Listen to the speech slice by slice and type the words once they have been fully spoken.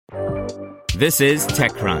This is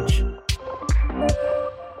TechCrunch.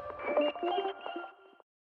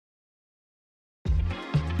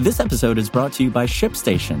 This episode is brought to you by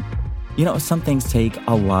ShipStation. You know, some things take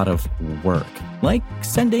a lot of work, like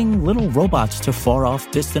sending little robots to far-off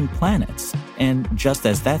distant planets. And just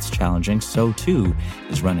as that's challenging, so too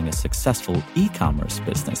is running a successful e-commerce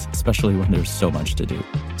business, especially when there's so much to do.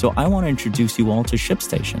 So I want to introduce you all to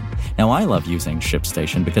ShipStation. Now, I love using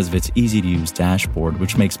ShipStation because of its easy-to-use dashboard,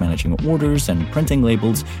 which makes managing orders and printing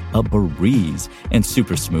labels a breeze and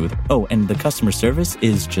super smooth. Oh, and the customer service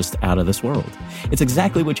is just out of this world. It's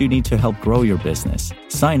exactly what you need to help grow your business.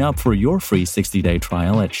 Sign up for your free 60-day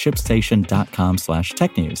trial at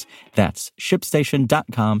shipstation.com/technews. That's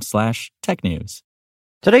shipstation.com/technews.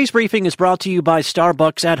 Today's briefing is brought to you by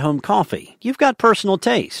Starbucks at-home coffee. You've got personal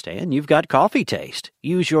taste, and you've got coffee taste.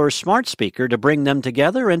 Use your smart speaker to bring them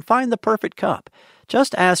together and find the perfect cup.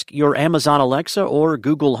 Just ask your Amazon Alexa or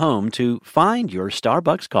Google Home to find your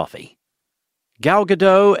Starbucks coffee. Gal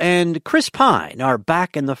Gadot and Chris Pine are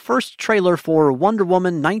back in the first trailer for Wonder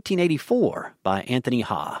Woman 1984 by Anthony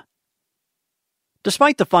Ha.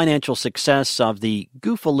 Despite the financial success of the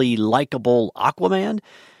goofily likable Aquaman,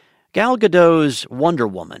 Gal Gadot's Wonder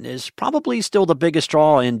Woman is probably still the biggest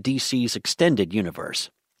draw in DC's extended universe.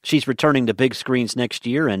 She's returning to big screens next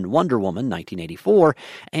year in Wonder Woman 1984,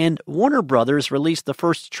 and Warner Brothers released the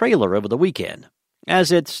first trailer over the weekend.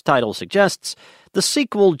 As its title suggests, the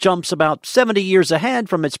sequel jumps about 70 years ahead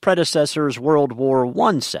from its predecessor's World War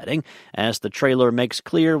I setting, as the trailer makes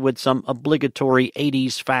clear with some obligatory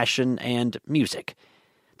 80s fashion and music.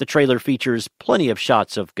 The trailer features plenty of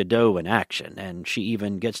shots of Gadot in action, and she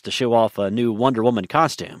even gets to show off a new Wonder Woman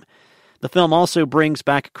costume. The film also brings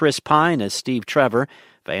back Chris Pine as Steve Trevor.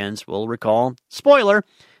 Fans will recall, spoiler,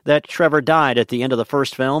 that Trevor died at the end of the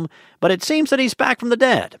first film, but it seems that he's back from the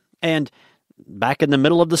dead, and back in the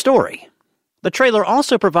middle of the story. The trailer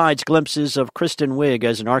also provides glimpses of Kristen Wiig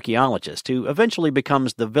as an archaeologist who eventually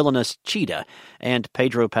becomes the villainous Cheetah, and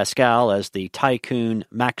Pedro Pascal as the tycoon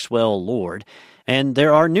Maxwell Lord. And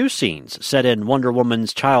there are new scenes set in Wonder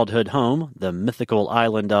Woman's childhood home, the mythical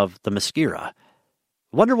island of the Themyscira.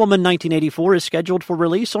 Wonder Woman 1984 is scheduled for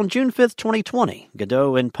release on June 5th, 2020.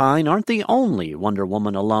 Gadot and Pine aren't the only Wonder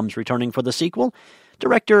Woman alums returning for the sequel.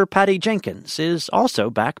 Director Patty Jenkins is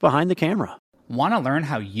also back behind the camera. Want to learn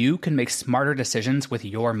how you can make smarter decisions with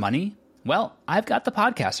your money? Well, I've got the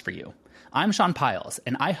podcast for you. I'm Sean Piles,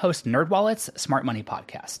 and I host NerdWallet's Smart Money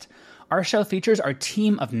Podcast. Our show features our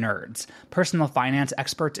team of nerds, personal finance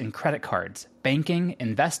experts in credit cards, banking,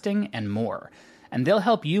 investing, and more. And they'll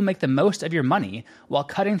help you make the most of your money while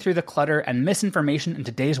cutting through the clutter and misinformation in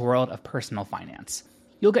today's world of personal finance.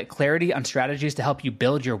 You'll get clarity on strategies to help you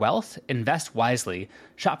build your wealth, invest wisely,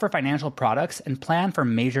 shop for financial products, and plan for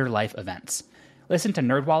major life events. Listen to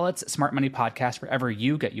NerdWallet's Smart Money Podcast wherever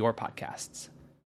you get your podcasts.